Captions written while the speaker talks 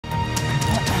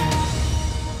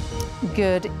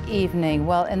Good evening.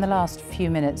 Well, in the last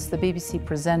few minutes, the BBC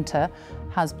presenter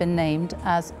has been named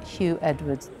as Huw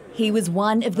Edwards. He was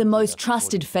one of the most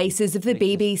trusted faces of the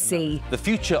BBC. The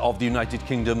future of the United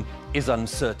Kingdom is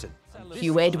uncertain.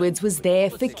 Huw Edwards was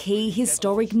there for key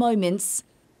historic moments.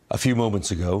 A few moments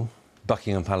ago,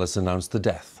 Buckingham Palace announced the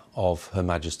death of Her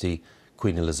Majesty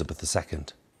Queen Elizabeth II.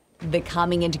 The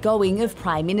coming and going of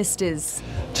Prime Ministers.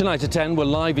 Tonight at 10, we're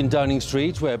live in Downing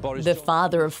Street, where Boris... The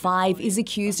father of 5 is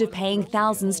accused of paying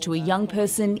thousands to a young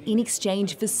person in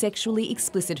exchange for sexually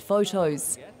explicit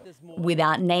photos.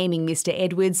 Without naming Mr.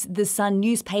 Edwards, the Sun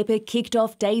newspaper kicked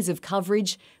off days of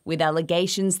coverage with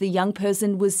allegations the young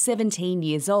person was 17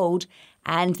 years old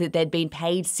and that they'd been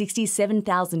paid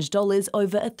 $67,000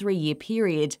 over a 3-year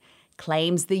period,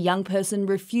 claims the young person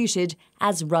refuted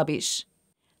as rubbish.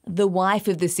 The wife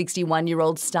of the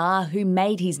 61-year-old star, who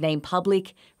made his name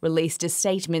public, released a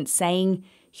statement saying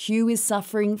Huw is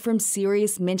suffering from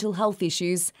serious mental health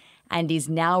issues and is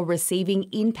now receiving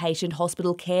inpatient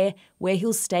hospital care where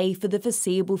he'll stay for the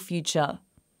foreseeable future.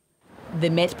 The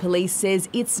Met Police says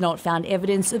it's not found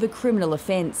evidence of a criminal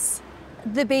offence.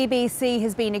 The BBC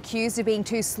has been accused of being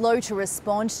too slow to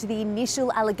respond to the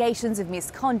initial allegations of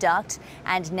misconduct,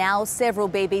 and now several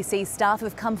BBC staff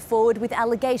have come forward with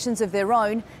allegations of their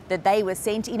own that they were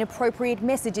sent inappropriate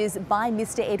messages by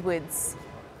Mr. Edwards.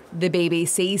 The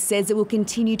BBC says it will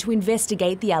continue to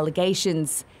investigate the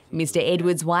allegations. Mr.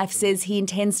 Edwards' wife says he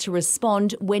intends to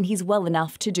respond when he's well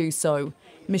enough to do so.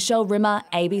 Michelle Rimmer,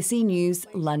 ABC News,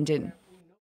 London.